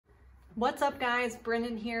What's up guys,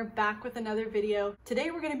 Brennan here, back with another video.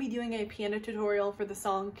 Today we're going to be doing a piano tutorial for the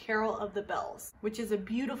song Carol of the Bells, which is a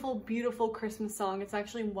beautiful, beautiful Christmas song. It's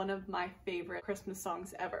actually one of my favorite Christmas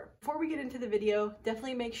songs ever. Before we get into the video,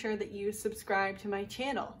 definitely make sure that you subscribe to my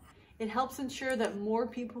channel. It helps ensure that more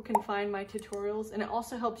people can find my tutorials, and it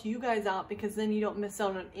also helps you guys out because then you don't miss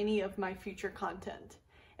out on any of my future content.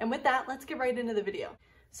 And with that, let's get right into the video.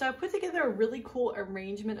 So I put together a really cool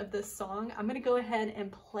arrangement of this song. I'm gonna go ahead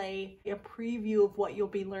and play a preview of what you'll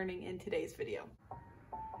be learning in today's video.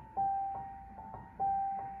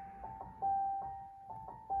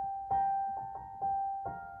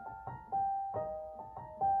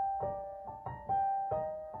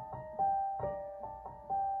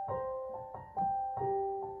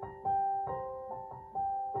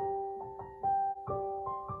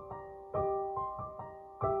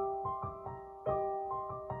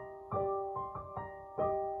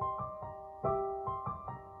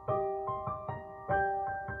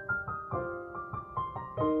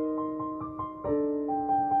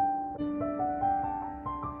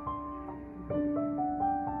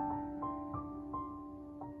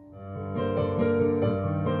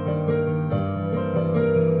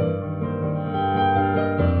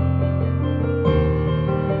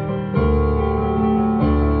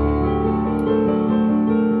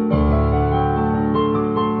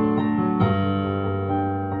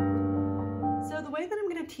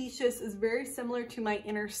 This is very similar to my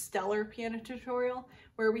Interstellar piano tutorial,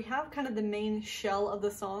 where we have kind of the main shell of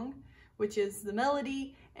the song, which is the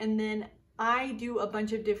melody, and then I do a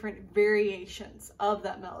bunch of different variations of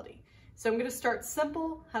that melody. So I'm going to start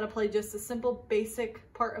simple, how to play just a simple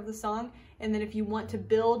basic part of the song, and then if you want to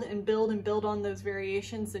build and build and build on those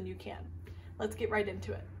variations, then you can. Let's get right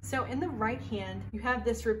into it. So in the right hand, you have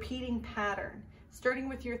this repeating pattern, starting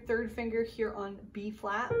with your third finger here on B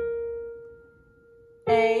flat,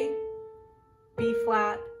 A, B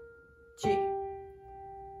flat, G.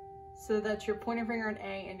 So that's your pointer finger on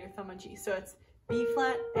A and your thumb on G. So it's B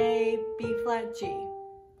flat, A, B flat, G.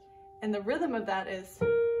 And the rhythm of that is,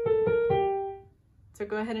 so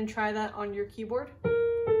go ahead and try that on your keyboard.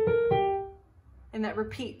 And that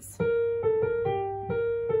repeats.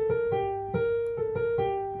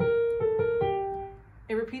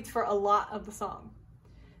 It repeats for a lot of the song.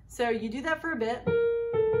 So you do that for a bit.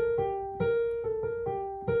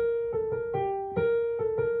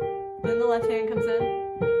 Then the left hand comes in.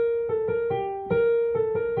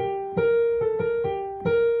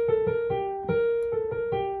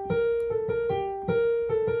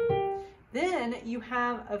 Then you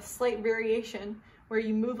have a slight variation where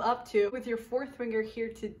you move up to, with your fourth finger here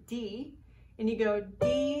to D, and you go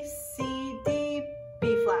D, C, D,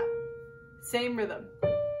 B flat. Same rhythm.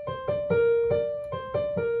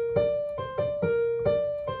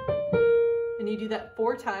 And you do that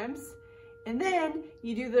 4 times. And then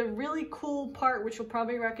you do the really cool part, which you'll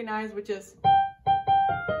probably recognize, which is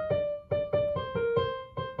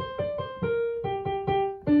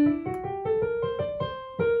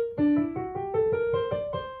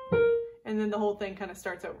and then the whole thing kind of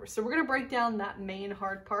starts over. So we're going to break down that main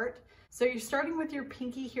hard part. So you're starting with your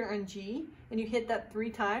pinky here on G, and you hit that 3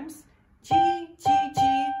 times. G, G,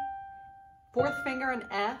 G, fourth finger on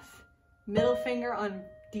F, middle finger on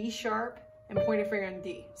D sharp, and pointer finger on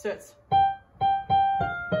D. So it's,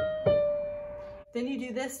 then you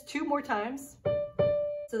do this 2 more times.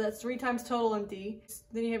 So that's 3 times total on D.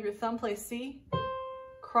 Then you have your thumb play C,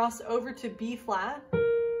 cross over to B flat.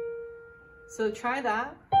 So try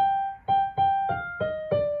that.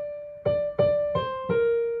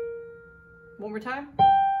 One more time.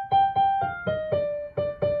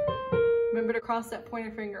 Remember to cross that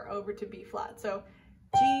pointer finger over to B flat. So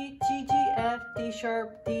G, G, G, F, D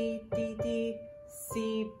sharp, D, D, D,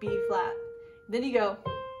 C, B flat. Then you go.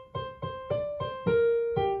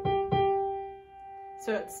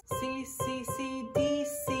 So it's C, C, C, D,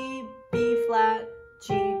 C, B flat,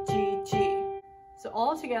 G, G, G. So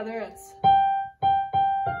all together it's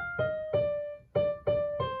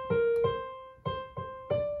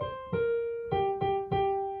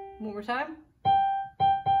one more time.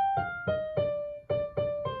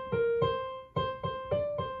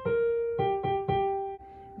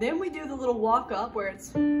 Then we do the little walk up where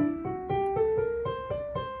it's,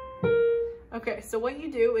 okay, so what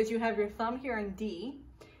you do is you have your thumb here on D,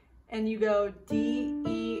 and you go D,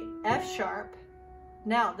 E, F sharp.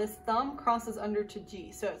 Now this thumb crosses under to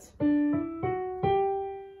G, so it's,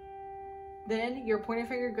 then your pointer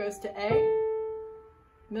finger goes to A,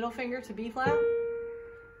 middle finger to B flat,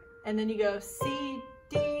 and then you go C,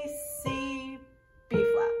 D, C, B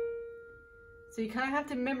flat. So you kind of have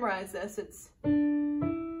to memorize this. It's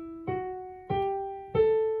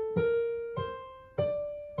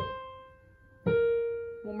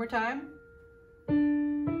time,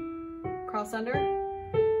 cross under,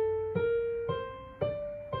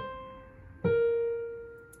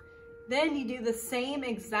 then you do the same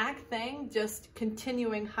exact thing, just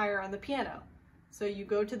continuing higher on the piano. So you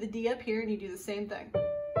go to the D up here and you do the same thing.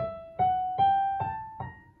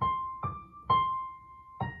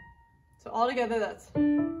 So all together, that's.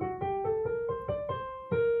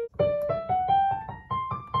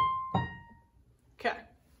 Okay.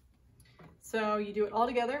 So you do it all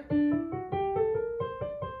together.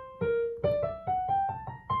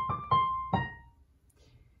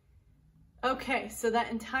 Okay, so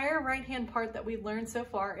that entire right hand part that we've learned so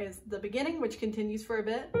far is the beginning, which continues for a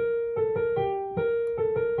bit.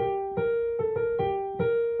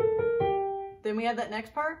 Then we have that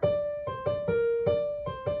next part.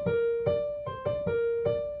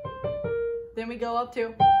 Then we go up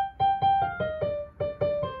to.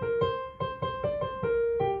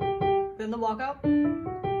 Then the walk up.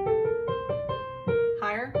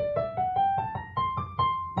 Higher.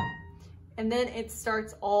 And then it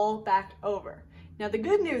starts all back over. Now the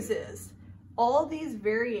good news is, all these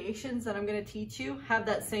variations that I'm going to teach you have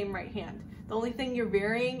that same right hand. The only thing you're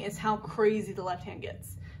varying is how crazy the left hand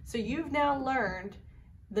gets. So you've now learned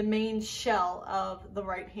the main shell of the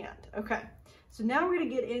right hand. Okay, so now we're going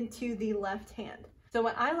to get into the left hand. So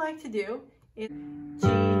what I like to do is G,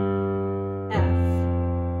 F,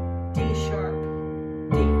 D sharp,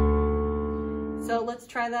 D. So let's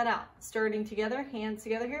try that out. Starting together, hands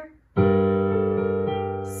together here.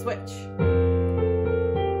 Switch,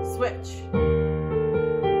 switch,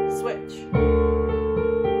 switch.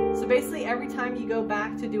 So basically every time you go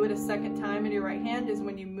back to do it a second time in your right hand is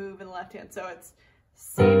when you move in the left hand. So it's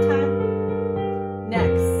same time,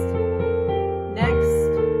 next, next,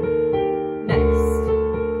 next.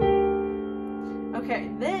 Okay,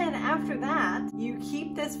 then after that, you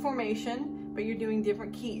keep this formation, but you're doing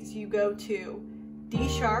different keys. You go to D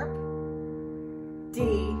sharp,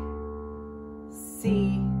 D,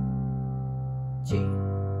 C, G.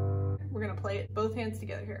 We're gonna play it both hands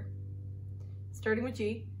together here. Starting with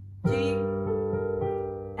G, G,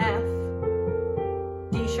 F,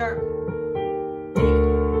 D sharp, D,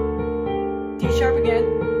 D sharp again,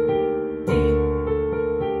 D,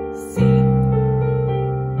 C.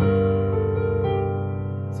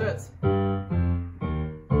 So it's.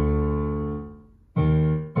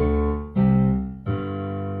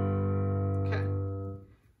 Okay.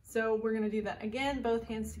 So we're gonna do that again, both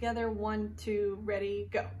hands together. 1, 2, ready,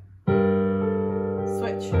 go.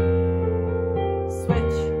 Switch,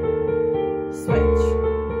 switch, switch,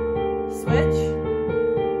 switch,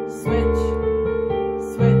 switch,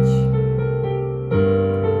 switch.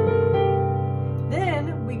 Then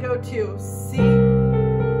we go to C,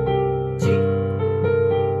 G,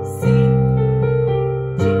 C,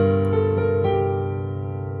 G.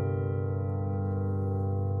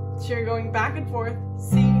 So you're going back and forth,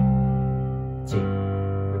 C, G.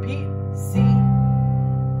 Repeat, C,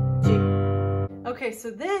 G. Okay,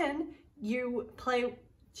 so then you play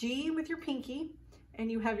G with your pinky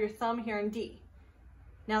and you have your thumb here on D.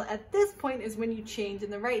 Now at this point is when you change in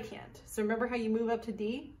the right hand. So remember how you move up to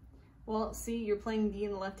D? Well, see, you're playing D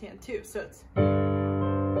in the left hand too. So it's.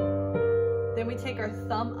 Then we take our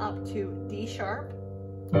thumb up to D sharp,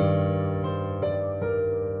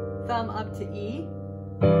 thumb up to E,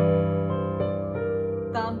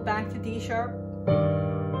 thumb back to D sharp,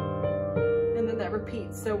 and then that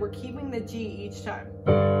repeats. So we're keeping the G each time.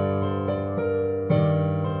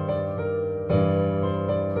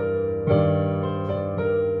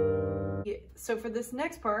 So for this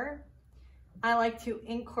next part, I like to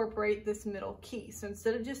incorporate this middle key. So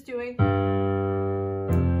instead of just doing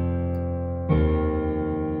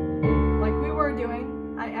like we were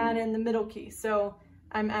doing, I add in the middle key. So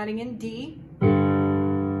I'm adding in D,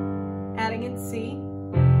 adding in C,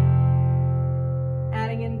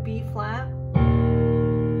 adding in B flat,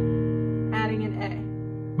 adding in A.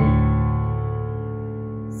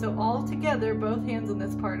 So all together, both hands on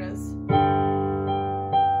this part is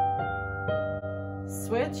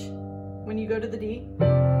switch when you go to the D,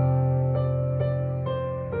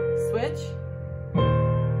 switch,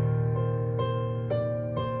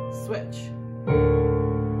 switch.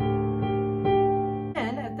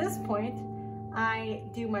 And at this point, I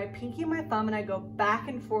do my pinky and my thumb and I go back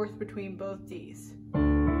and forth between both Ds.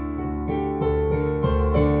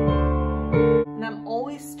 And I'm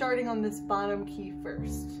always starting on this bottom key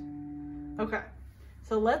first. Okay.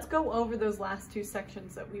 So let's go over those last two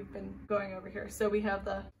sections that we've been going over here. So we have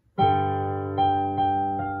the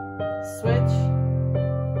switch,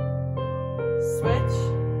 switch,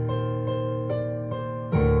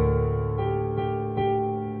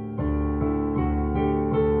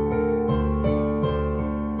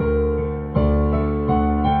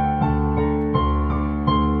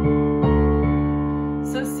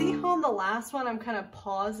 of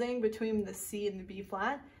pausing between the C and the B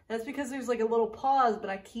flat. That's because there's like a little pause, but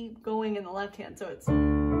I keep going in the left hand, so it's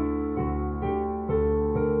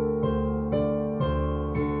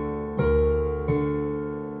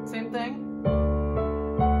same thing.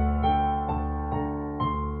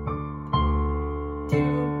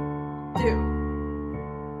 Do.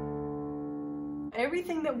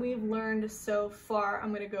 Everything that we've learned so far, I'm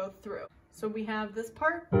going to go through. So we have this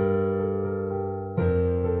part.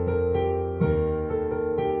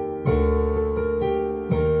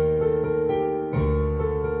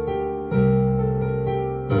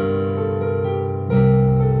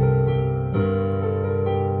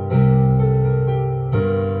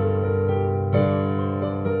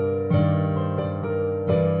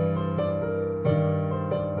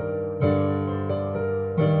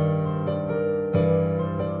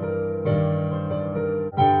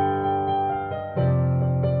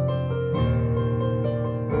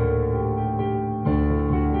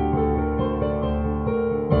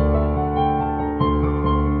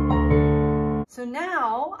 So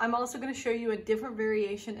now I'm also going to show you a different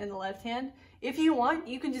variation in the left hand. If you want,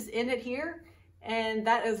 you can just end it here, and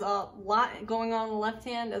that is a lot going on in the left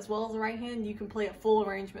hand as well as the right hand. You can play a full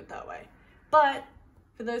arrangement that way. But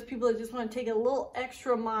for those people that just want to take a little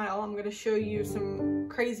extra mile, I'm going to show you some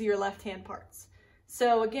crazier left hand parts.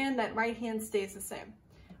 So again, that right hand stays the same.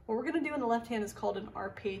 What we're going to do in the left hand is called an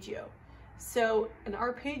arpeggio. So an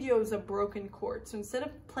arpeggio is a broken chord. So instead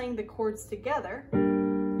of playing the chords together,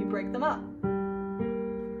 you break them up.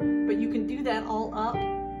 But you can do that all up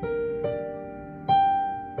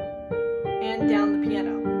and down the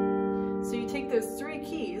piano. So you take those 3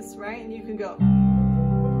 keys, right, and you can go.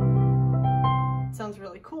 It sounds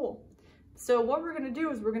really cool. So what we're going to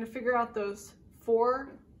do is we're going to figure out those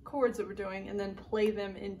 4 chords that we're doing and then play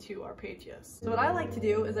them into arpeggios. So what I like to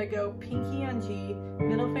do is I go pinky on G,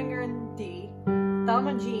 middle finger on D, thumb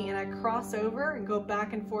on G, and I cross over and go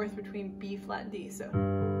back and forth between B flat and D. So.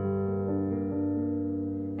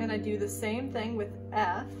 And I do the same thing with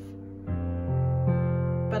F,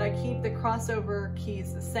 but I keep the crossover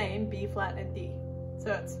keys the same, B flat and D.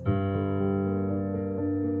 So it's,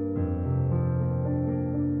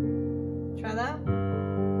 try that,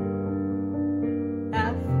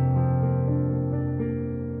 F,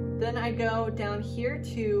 then I go down here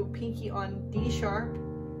to pinky on D sharp,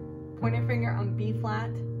 pointer finger on B flat,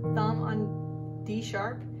 thumb on D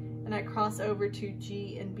sharp, and I cross over to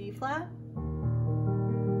G and B flat.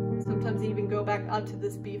 Sometimes even go back up to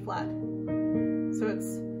this B flat. So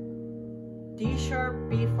it's D sharp,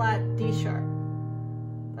 B flat, D sharp.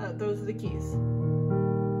 Those are the keys.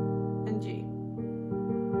 And G.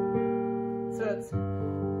 So it's.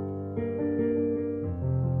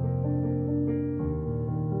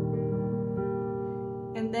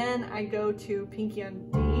 And then I go to pinky on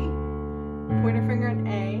D, pointer finger on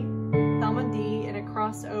A, thumb on D, and I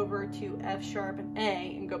cross over to F sharp and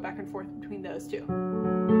A and go back and forth between those 2.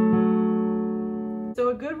 So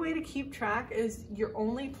a good way to keep track is you're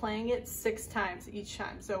only playing it 6 times each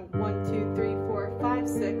time. So 1, 2, 3, 4, 5,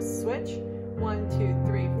 6, switch. 1, 2,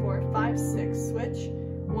 3, 4, 5, 6, switch.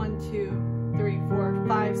 1, 2, 3, 4,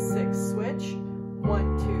 5, 6, switch.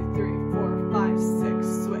 1, 2, 3, 4, 5, 6,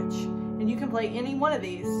 switch. And you can play any one of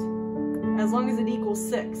these as long as it equals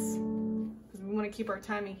 6, because we want to keep our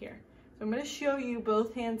timing here. So I'm going to show you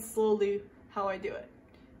both hands slowly how I do it.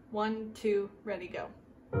 1, 2, ready, go.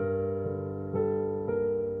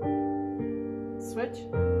 Switch,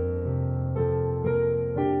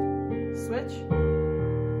 switch,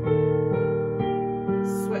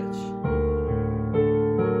 switch,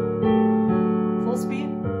 full speed,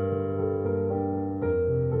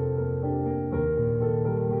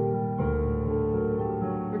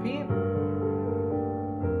 repeat,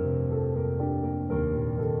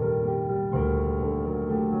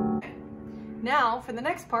 now for the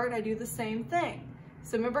next part I do the same thing.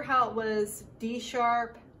 So remember how it was D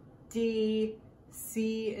sharp, D,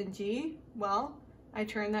 C, and G? Well, I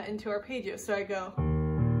turn that into arpeggio. So I go,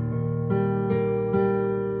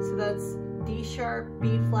 so that's D sharp,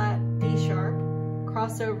 B flat, D sharp,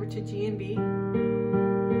 cross over to G and B.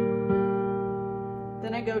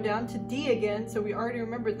 Then I go down to D again, so we already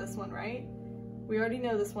remembered this one, right? We already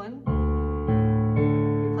know this one.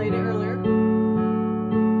 We played it earlier.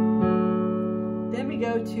 Then we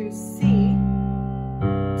go to C,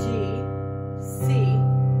 G, C,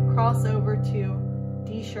 cross over to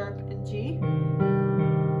D sharp and G.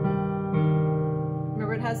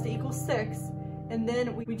 Remember, it has to equal 6. And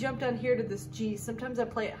then we jump down here to this G. Sometimes I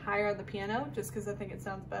play it higher on the piano just because I think it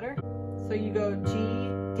sounds better. So you go G,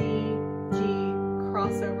 D, G,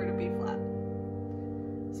 cross over to B flat.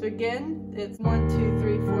 So again, it's 1, 2,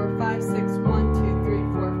 3, 4, 5, 6, 1, 2, 3,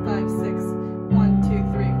 4, 5, 6, 1, 2,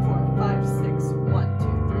 3, 4, 5, 6, 1, 2,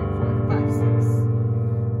 3, 4, 5,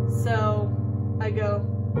 6. So I go.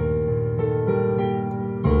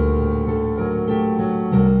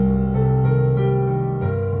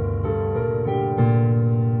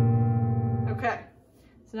 Okay,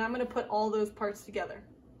 so now I'm going to put all those parts together.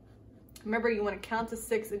 Remember, you want to count to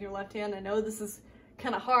 6 in your left hand. I know this is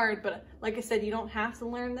kind of hard, but like I said, you don't have to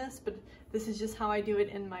learn this, but this is just how I do it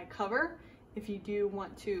in my cover if you do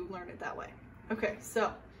want to learn it that way. Okay,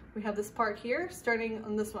 so we have this part here starting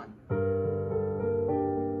on this one.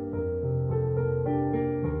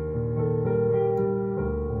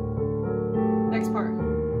 Next part.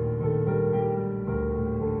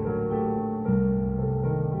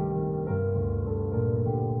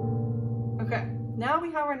 Okay, now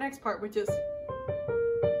we have our next part, which is,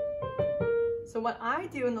 so what I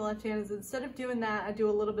do in the left hand is instead of doing that, I do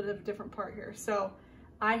a little bit of a different part here. So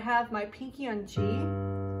I have my pinky on G,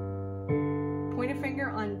 pointer finger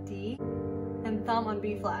on D, and thumb on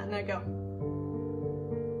B flat, and I go.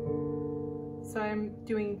 So I'm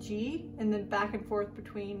doing G and then back and forth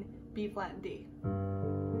between B flat and D.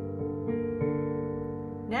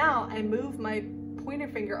 Now I move my pointer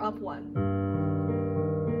finger up one.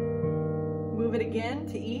 Move it again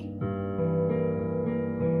to E.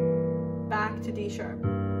 Back to D sharp.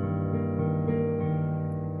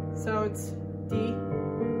 So it's D,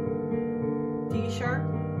 D sharp,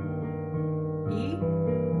 E,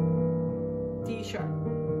 D sharp.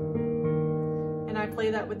 And I play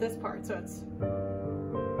that with this part, so it's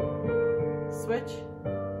switch,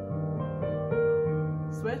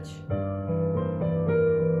 switch,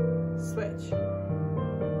 switch.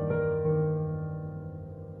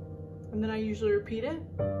 And then I usually repeat it.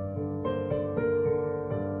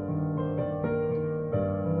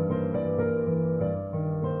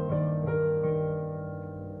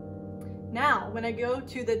 Now, when I go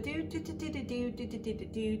to the do, do, do, do, do, do, do, do, do,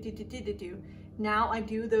 do, do, do, do, do, do, now I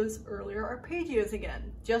do those earlier arpeggios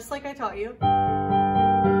again, just like I taught you.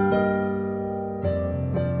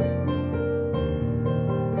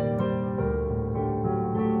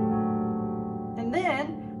 And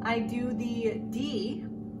then I do the D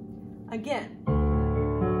again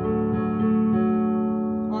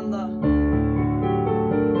on the,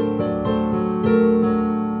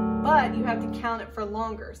 but you have to count it for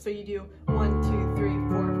longer. So you do 1, 2, 3,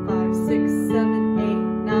 4, 5, 6, 7, 8,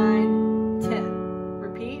 9, 10.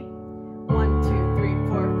 Repeat. 1, 2, 3,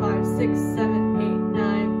 4, 5, 6, 7, 8,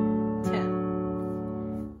 9,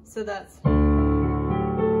 10. So that's,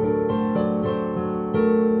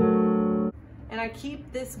 and I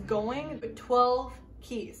keep this going with 12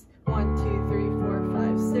 keys. 1, 2, 3, 4,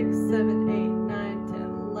 5, 6, 7, 8, 9, 10,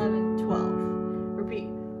 11, 12. Repeat.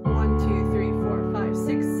 1, 2, 3, 4, 5,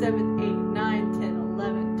 6, 7, 8, 9, 10,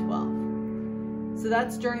 11, 12. So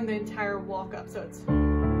that's during the entire walk up. So it's,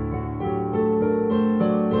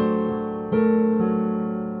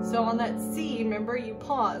 so on that C, remember you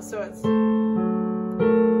pause. So it's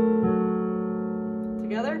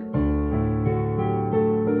together.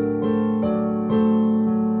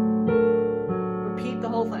 Repeat the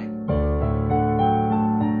whole thing.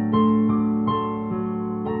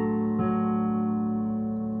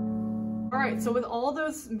 Alright, so with all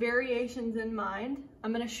those variations in mind,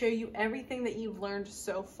 I'm going to show you everything that you've learned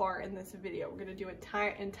so far in this video. We're going to do an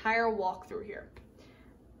entire walkthrough here.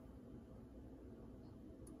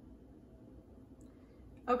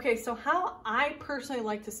 Okay, so how I personally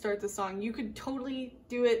like to start the song, you could totally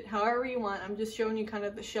do it however you want. I'm just showing you kind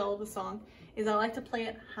of the shell of the song, is I like to play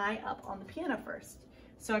it high up on the piano first.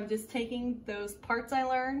 So I'm just taking those parts I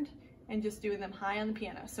learned and just doing them high on the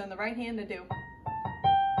piano. So in the right hand I do,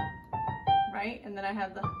 right? And then I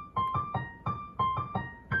have the,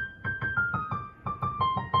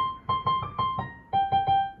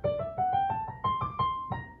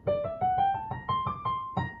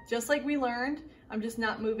 just like we learned, I'm just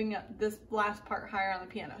not moving up this last part higher on the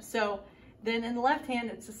piano. So then in the left hand,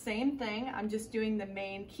 it's the same thing. I'm just doing the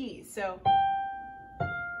main keys. So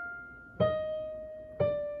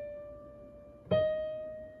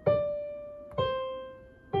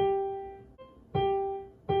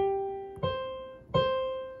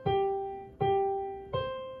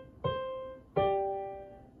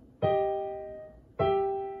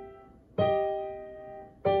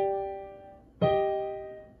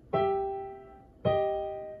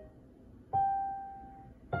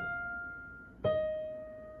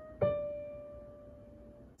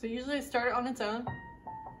usually I start it on its own.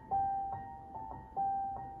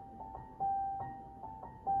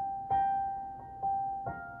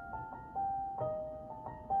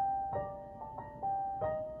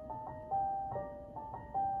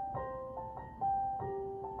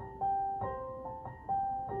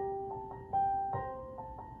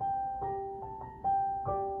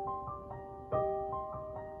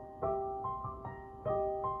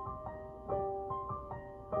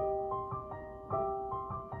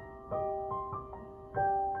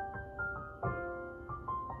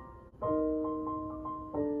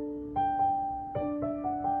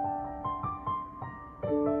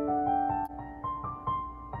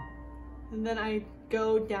 then I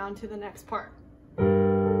go down to the next part.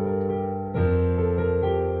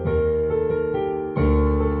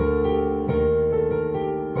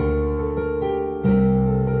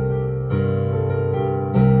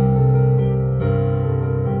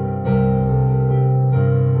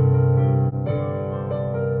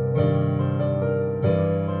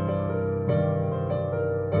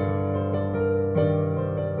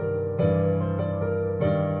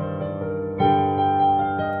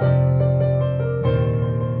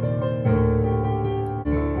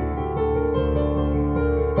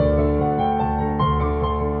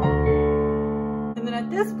 At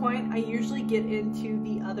this point, I usually get into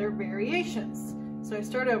the other variations. So I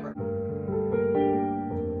start over.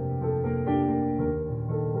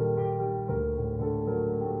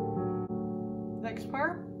 Next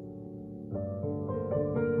part.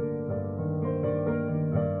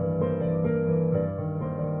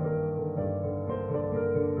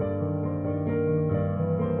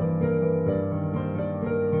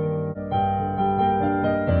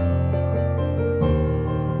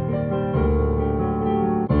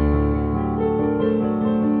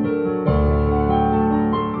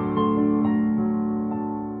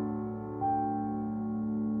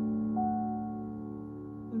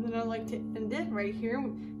 And then I like to end it right here,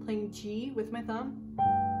 playing G with my thumb.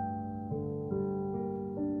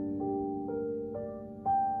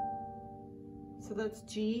 So that's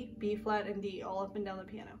G, B flat, and D, all up and down the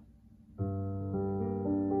piano.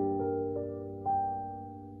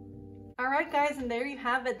 Alright guys, and there you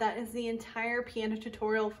have it. That is the entire piano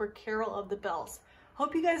tutorial for Carol of the Bells.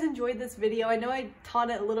 Hope you guys enjoyed this video. I know I taught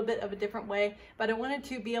it a little bit of a different way, but I wanted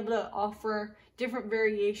to be able to offer different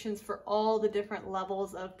variations for all the different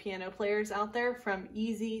levels of piano players out there, from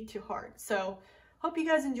easy to hard. So hope you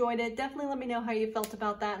guys enjoyed it. Definitely let me know how you felt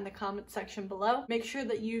about that in the comment section below. Make sure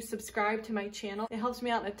that you subscribe to my channel. It helps me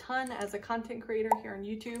out a ton as a content creator here on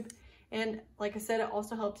YouTube. And like I said, it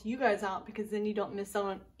also helps you guys out because then you don't miss out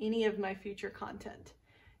on any of my future content.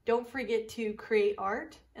 Don't forget to create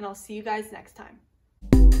art, and I'll see you guys next time.